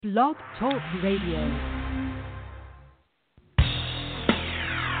Blog Talk Radio.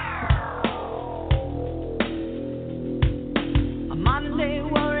 A modern day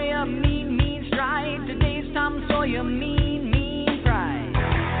warrior, mean stride. Today's Tom Sawyer, mean pride.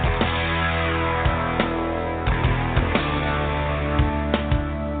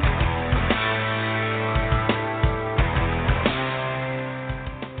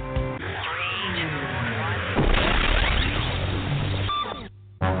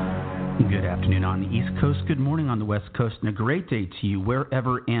 Good afternoon on the East Coast, good morning on the West Coast, and a great day to you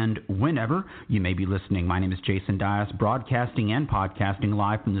wherever and whenever you may be listening. My name is Jason Dias, broadcasting and podcasting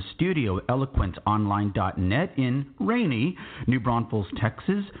live from the studio at eloquentonline.net in rainy New Braunfels,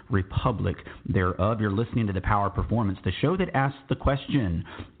 Texas, Republic thereof. You're listening to The Power Performance, the show that asks the question,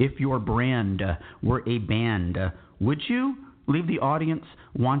 if your brand were a band, would you leave the audience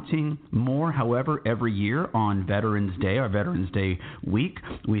wanting more? However, every year on Veterans Day, our Veterans Day week,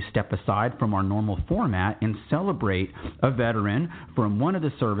 we step aside from our normal format and celebrate a veteran from one of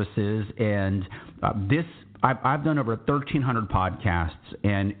the services. And I've done over 1,300 podcasts,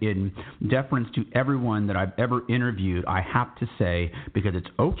 and in deference to everyone that I've ever interviewed, I have to say, because it's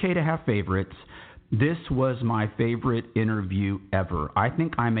okay to have favorites, this was my favorite interview ever. I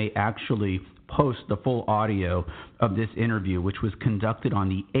think I may actually post the full audio of this interview, which was conducted on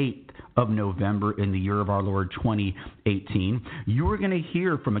the 8th of November in the year of our Lord 2018. You are going to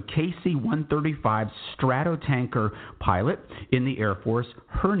hear from a KC-135 Stratotanker pilot in the Air Force.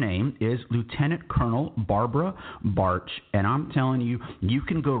 Her name is Lieutenant Colonel Barbara Bartch, and I'm telling you, you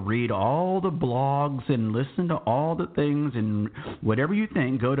can go read all the blogs and listen to all the things, and whatever you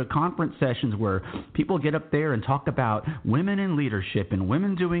think, go to conference sessions where people get up there and talk about women in leadership and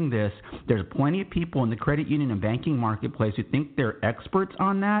women doing this. There's plenty of people in the credit union and banking marketplace who think they're experts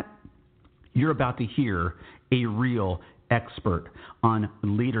on that. You're about to hear a real expert on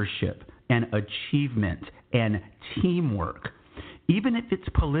leadership and achievement and teamwork. Even if it's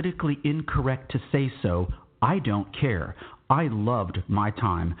politically incorrect to say so, I don't care. I loved my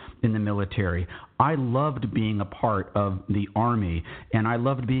time in the military. I loved being a part of the Army, and I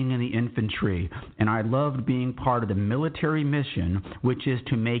loved being in the infantry, and I loved being part of the military mission, which is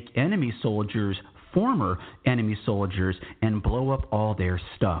to make enemy soldiers former enemy soldiers and blow up all their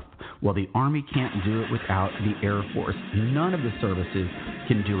stuff. Well, the Army can't do it without the Air Force. None of the services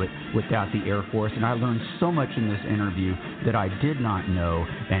can do it without the Air Force, and I learned so much in this interview that I did not know,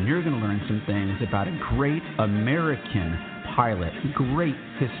 and you're going to learn some things about a great American pilot, great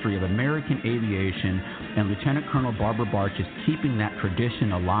history of American aviation, and Lieutenant Colonel Barbara Bartch is keeping that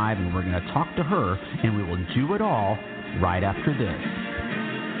tradition alive, and we're going to talk to her, and we will do it all right after this.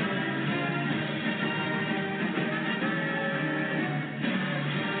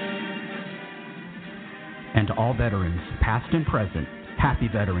 And to all veterans, past and present, happy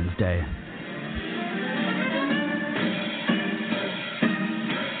Veterans Day.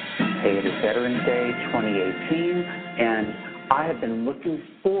 Hey, it is Veterans Day 2018, and I have been looking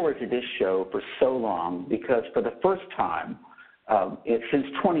forward to this show for so long because for the first time since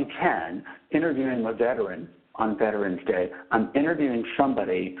 2010, interviewing a veteran on Veterans Day, I'm interviewing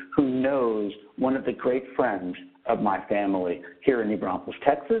somebody who knows one of the great friends of my family here in New Braunfels,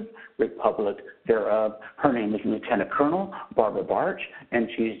 Texas, Republic thereof. Her name is Lieutenant Colonel Barbara Bartch, and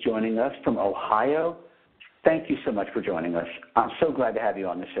she's joining us from Ohio. Thank you so much for joining us. I'm so glad to have you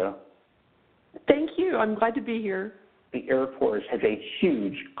on the show. Thank you. I'm glad to be here. The Air Force has a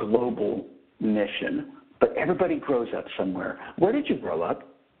huge global mission, but everybody grows up somewhere. Where did you grow up?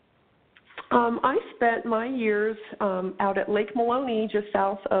 I spent my years out at Lake Maloney, just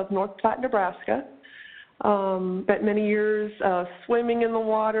south of North Platte, Nebraska. Spent many years swimming in the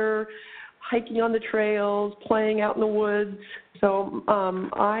water, hiking on the trails, playing out in the woods. So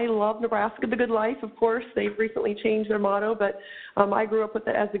I love Nebraska, the good life. Of course, they've recently changed their motto, but I grew up with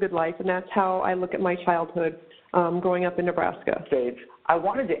it as the good life, and that's how I look at my childhood growing up in Nebraska. Dave, I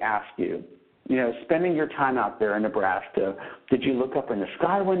wanted to ask you, spending your time out there in Nebraska, did you look up in the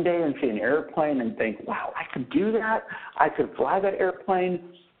sky one day and see an airplane and think, wow, I could do that? I could fly that airplane?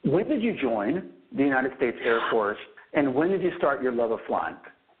 When did you join the United States Air Force, and when did you start your love of flying?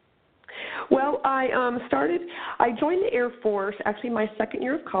 Well, I joined the Air Force actually my second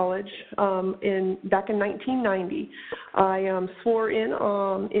year of college back in 1990. I swore in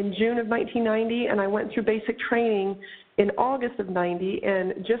June of 1990, and I went through basic training in August of 90,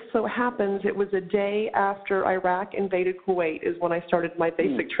 and just so happens it was a day after Iraq invaded Kuwait is when I started my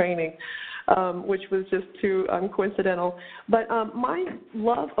basic training. Which was just too coincidental. But my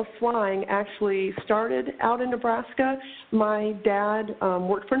love of flying actually started out in Nebraska. My dad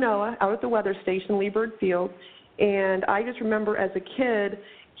worked for NOAA out at the weather station, Lee Bird Field, and I just remember as a kid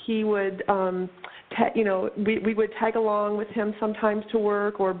he would, we would tag along with him sometimes to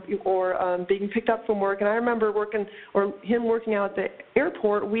work or being picked up from work. And I remember him working out at the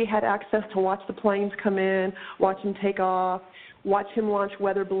airport. We had access to watch the planes come in, watch him take off, watch him launch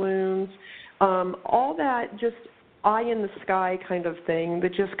weather balloons, all that just eye in the sky kind of thing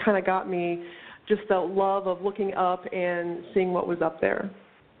that just kind of got me just the love of looking up and seeing what was up there.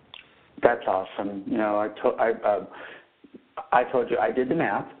 That's awesome. I told you, I did the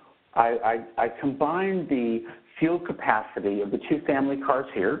math. I combined the fuel capacity of the two family cars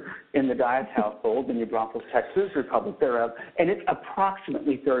here in the Dias household in New Braunfels, Texas, Republic thereof, and it's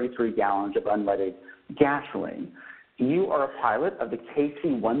approximately 33 gallons of unleaded gasoline. You are a pilot of the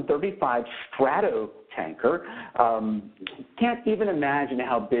KC-135 Stratotanker. Can't even imagine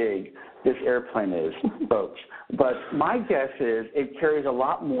how big this airplane is, folks. But my guess is it carries a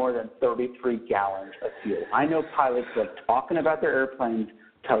lot more than 33 gallons of fuel. I know pilots that are talking about their airplanes.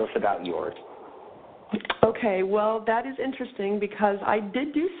 Tell us about yours. Okay, well, that is interesting because I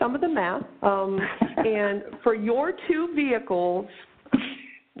did do some of the math. And for your two vehicles,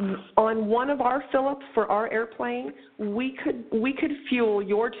 on one of our fill-ups for our airplane, we could fuel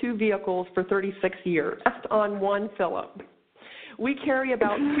your two vehicles for 36 years just on one fill-up. We carry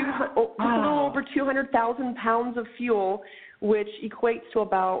about a little over 200,000 pounds of fuel, which equates to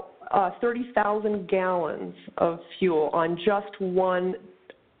about 30,000 gallons of fuel on just one,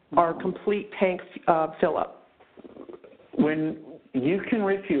 our complete tank fill-up. When you can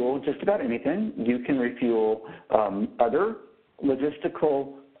refuel just about anything, you can refuel other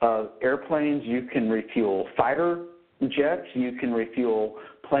logistical airplanes, you can refuel fighter jets, you can refuel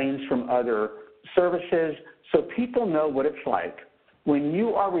planes from other services, so people know what it's like. When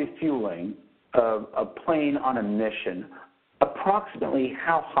you are refueling a plane on a mission, approximately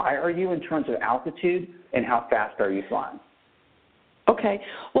how high are you in terms of altitude and how fast are you flying? Okay.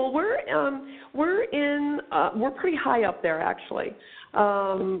 Well, we're pretty high up there actually.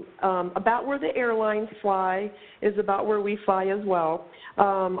 About where the airlines fly is about where we fly as well.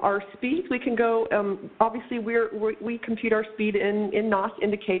 Our speed, we can go. Obviously, we compute our speed in knots,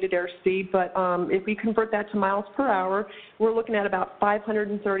 indicated airspeed. But if we convert that to miles per hour, we're looking at about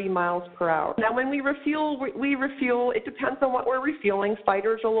 530 miles per hour. Now, when we refuel, it depends on what we're refueling.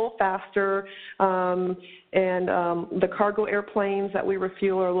 Fighters are a little faster, and the cargo airplanes that we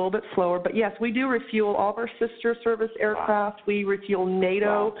refuel are a little bit slower. But yes, we do refuel all of our sister service aircraft. We refuel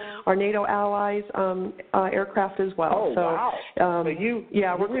NATO, our NATO allies aircraft as well.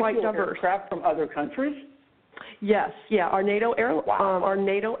 We're quite diverse. Aircraft from other countries? Yes, our NATO our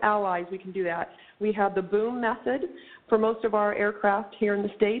NATO allies, we can do that. We have the boom method for most of our aircraft here in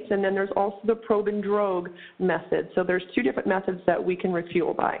the States, and then there's also the probe and drogue method. So there's two different methods that we can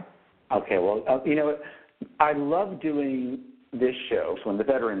refuel by. Okay, well, I love doing this show, on the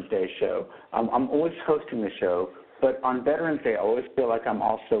Veterans Day show. I'm always hosting the show, but on Veterans Day, I always feel like I'm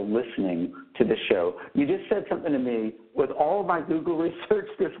also listening to the show. You just said something to me. With all of my Google research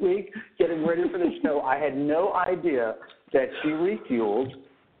this week, getting ready for the show, I had no idea that she refueled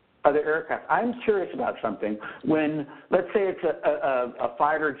other aircraft. I'm curious about something. When, let's say it's a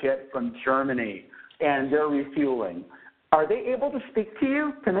fighter jet from Germany, and they're refueling, are they able to speak to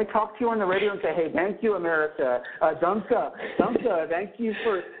you? Can they talk to you on the radio and say, "Hey, thank you, America, Danke, thank you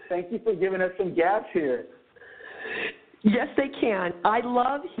for giving us some gas here"? Yes, they can. I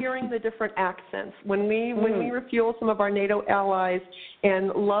love hearing the different accents when we refuel some of our NATO allies, and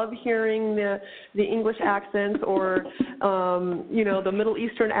love hearing the English accents or the Middle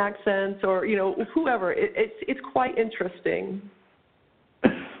Eastern accents or whoever. It's quite interesting.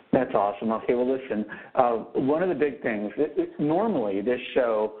 That's awesome. Okay, well, listen, one of the big things, normally this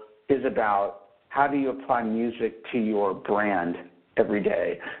show is about how do you apply music to your brand every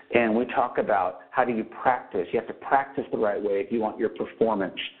day. And we talk about how do you practice. You have to practice the right way if you want your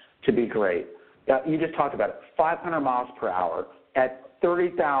performance to be great. You just talked about it, 500 miles per hour at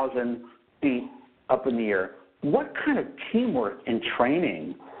 30,000 feet up in the air. What kind of teamwork and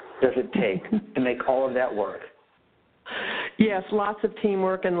training does it take to make all of that work? Yes, lots of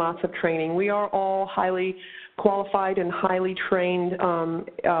teamwork and lots of training. We are all highly qualified and highly trained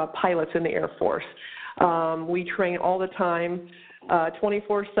pilots in the Air Force. We train all the time,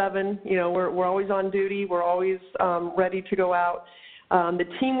 24/7. We're always on duty. We're always ready to go out. The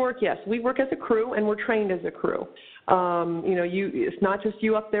teamwork, yes, we work as a crew and we're trained as a crew. It's not just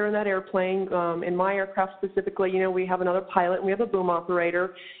you up there in that airplane. In my aircraft specifically, we have another pilot and we have a boom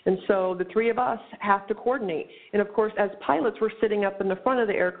operator. And so the three of us have to coordinate. And, of course, as pilots, we're sitting up in the front of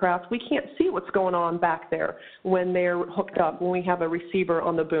the aircraft. We can't see what's going on back there when they're hooked up, when we have a receiver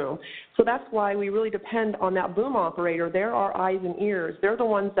on the boom. So that's why we really depend on that boom operator. They're our eyes and ears. They're the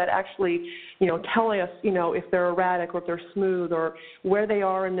ones that actually, tell us, if they're erratic or if they're smooth or where they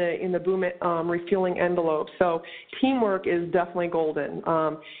are in the boom refueling envelope. So teamwork is definitely golden.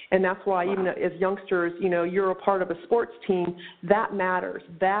 And that's why even as youngsters, you're a part of a sports team, that matters.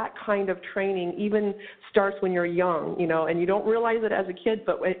 That kind of training even starts when you're young, and you don't realize it as a kid,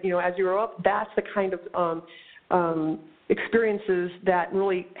 but, as you grow up, that's the kind of experiences that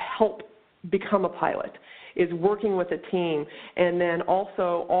really help become a pilot, is working with a team, and then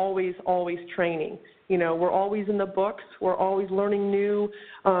also always training. We're always in the books. We're always learning new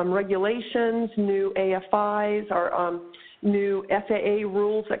regulations, new AFIs, our new FAA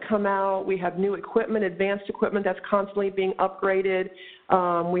rules that come out. We have new equipment, advanced equipment that's constantly being upgraded.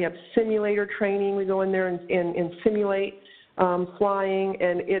 We have simulator training. We go in there and simulate flying,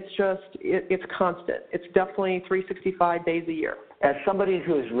 and it's constant. It's definitely 365 days a year. As somebody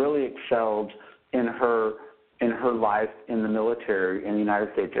who has really excelled in her life in the military, in the United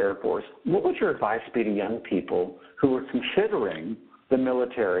States Air Force, what would your advice be to young people who are considering the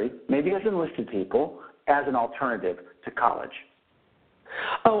military, maybe as enlisted people, as an alternative to college?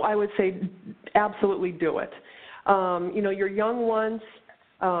 Oh, I would say absolutely do it. Your young ones,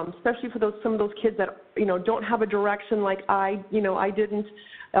 especially for some of those kids that don't have a direction like I didn't.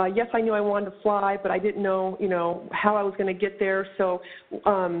 Yes, I knew I wanted to fly, but I didn't know how I was going to get there. So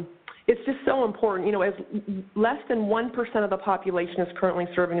it's just so important. As less than 1% of the population is currently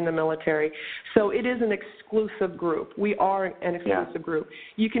serving in the military, so it is an exclusive group. We are an exclusive group.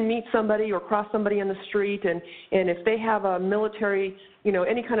 You can meet somebody or cross somebody in the street, and if they have a military,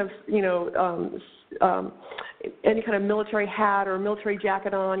 any kind of military hat or military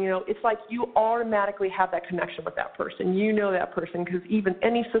jacket on, it's like you automatically have that connection with that person. You know that person because even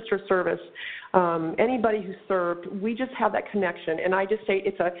any sister service, anybody who served, we just have that connection. And I just say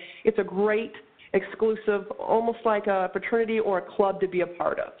it's a great exclusive, almost like a fraternity or a club to be a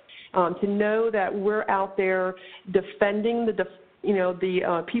part of. To know that we're out there defending the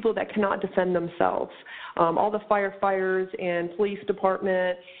people that cannot defend themselves. All the firefighters and police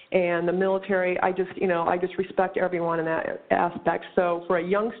department and the military, I just respect everyone in that aspect. So for a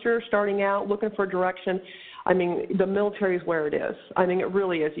youngster starting out, looking for direction, the military is where it is. It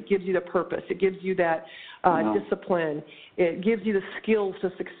really is. It gives you the purpose. It gives you that discipline. It gives you the skills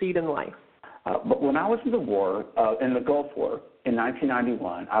to succeed in life. But when I was in the war, in the Gulf War in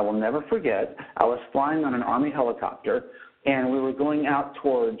 1991, I will never forget, I was flying on an Army helicopter, and we were going out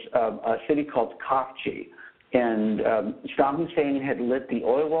towards a city called Kafji. And Saddam Hussein had lit the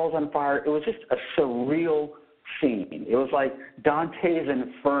oil wells on fire. It was just a surreal scene. It was like Dante's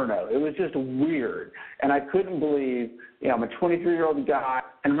Inferno. It was just weird. And I couldn't believe, I'm a 23-year-old guy.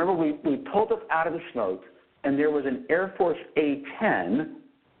 And remember, we pulled up out of the smoke, and there was an Air Force A-10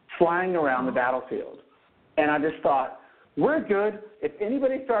 flying around the battlefield. And I just thought, we're good. If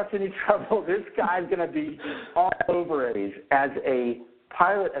anybody starts any trouble, this guy's going to be all over it. As a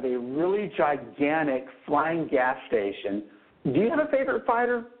pilot of a really gigantic flying gas station, do you have a favorite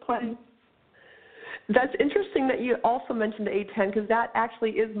fighter plane? That's interesting that you also mentioned the A-10 because that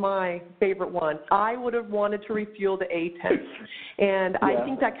actually is my favorite one. I would have wanted to refuel the A-10. And I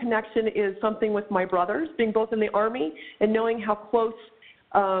think that connection is something with my brothers, being both in the Army and knowing how close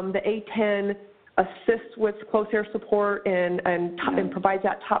the A-10 assists with close air support and provides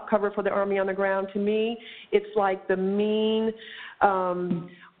that top cover for the Army on the ground. To me, it's like the mean,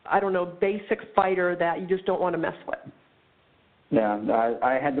 basic fighter that you just don't want to mess with. Yeah,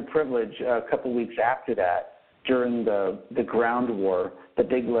 I had the privilege a couple weeks after that, during the ground war, the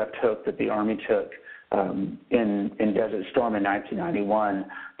big left hook that the Army took in Desert Storm in 1991,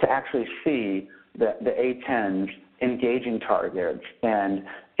 to actually see the A-10s engaging targets. And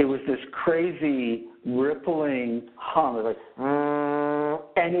it was this crazy rippling hum. It was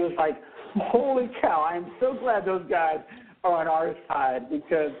like, and it was like, holy cow, I am so glad those guys are on our side,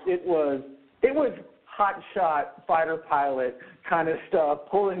 because it was hot-shot fighter pilot kind of stuff,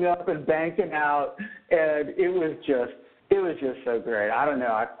 pulling up and banking out, and it was just so great. I don't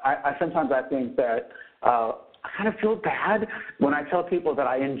know. I sometimes I think that I kind of feel bad when I tell people that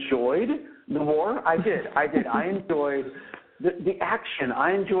I enjoyed the war. I did. I enjoyed the action.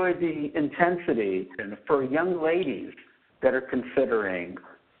 I enjoyed the intensity. And for young ladies that are considering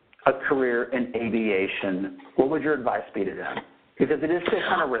a career in aviation, what would your advice be to them? Because it is still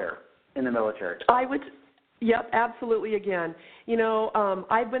kind of rare in the military. Yep, absolutely. Again,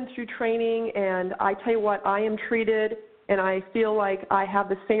 I've been through training, and I tell you what, I am treated, and I feel like I have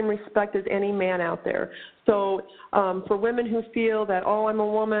the same respect as any man out there. So for women who feel that, oh, I'm a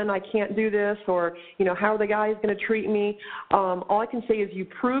woman, I can't do this, or, how are the guys going to treat me, all I can say is you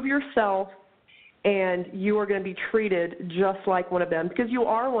prove yourself, and you are going to be treated just like one of them, because you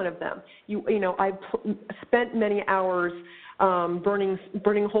are one of them. I've spent many hours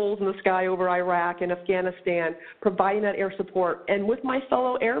burning holes in the sky over Iraq and Afghanistan, providing that air support, and with my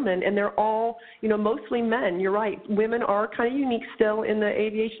fellow airmen, and they're all, mostly men. You're right. Women are kind of unique still in the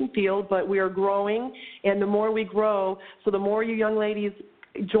aviation field, but we are growing, and the more we grow, so the more you young ladies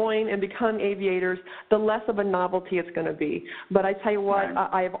join and become aviators, the less of a novelty it's going to be. But I tell you what, right.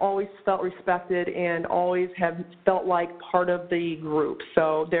 I have always felt respected and always have felt like part of the group.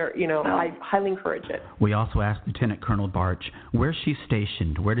 So I highly encourage it. We also asked Lieutenant Colonel Bartch, where's she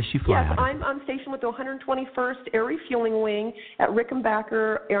stationed? Where does she fly out of? I'm stationed with the 121st Air Refueling Wing at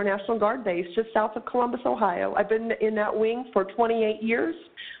Rickenbacker Air National Guard Base, just south of Columbus, Ohio. I've been in that wing for 28 years,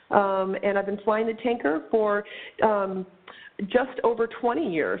 and I've been flying the tanker for just over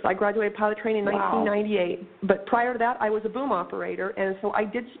 20 years. I graduated pilot training in 1998, but prior to that, I was a boom operator, and so I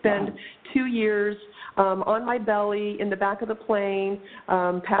did spend 2 years on my belly in the back of the plane,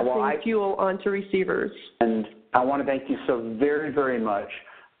 passing fuel onto receivers. And I want to thank you so very, very much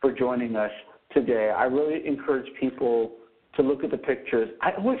for joining us today. I really encourage people to look at the pictures.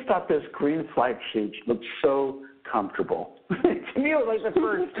 I always thought those green flight suits looked so comfortable. To me, it was like the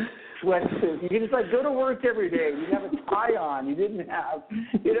first sweatsuit. You could just go to work every day. You didn't have a tie on. You didn't have,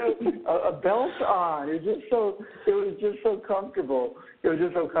 a belt on. It was just so comfortable. It was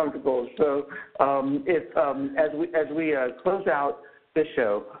just so comfortable. So, as we close out this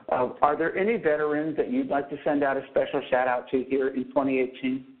show, are there any veterans that you'd like to send out a special shout out to here in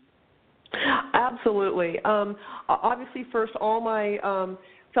 2018? Absolutely. Obviously, first, all my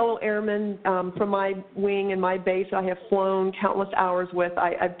fellow airmen from my wing and my base I have flown countless hours with.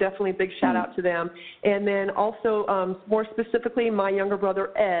 I've definitely a big shout out to them. And then also, more specifically, my younger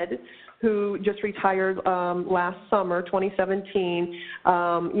brother, Ed, who just retired last summer, 2017.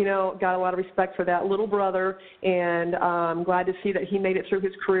 Got a lot of respect for that little brother, and I'm glad to see that he made it through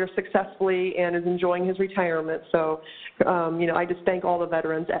his career successfully and is enjoying his retirement. So, I just thank all the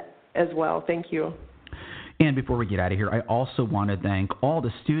veterans as well. Thank you. And before we get out of here, I also want to thank all the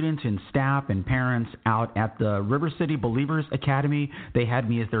students and staff and parents out at the River City Believers Academy. They had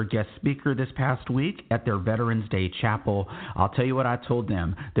me as their guest speaker this past week at their Veterans Day Chapel. I'll tell you what I told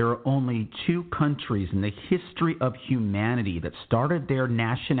them. There are only 2 countries in the history of humanity that started their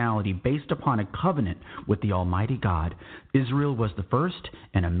nationality based upon a covenant with the Almighty God. Israel was the first,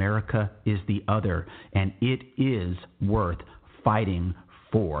 and America is the other. And it is worth fighting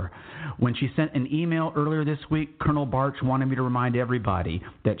for. When she sent an email earlier this week, Colonel Bartch wanted me to remind everybody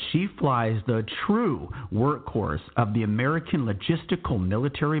that she flies the true workhorse of the American logistical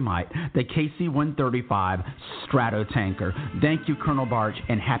military might, the KC-135 Stratotanker. Thank you, Colonel Bartch,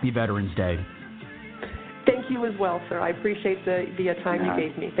 and happy Veterans Day. Thank you as well, sir. I appreciate the time you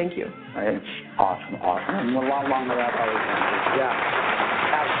gave me. Thank you. It's awesome. And a lot longer than I was. Yeah.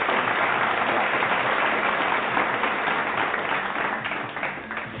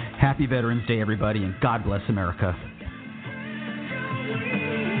 Happy Veterans Day, everybody, and God bless America.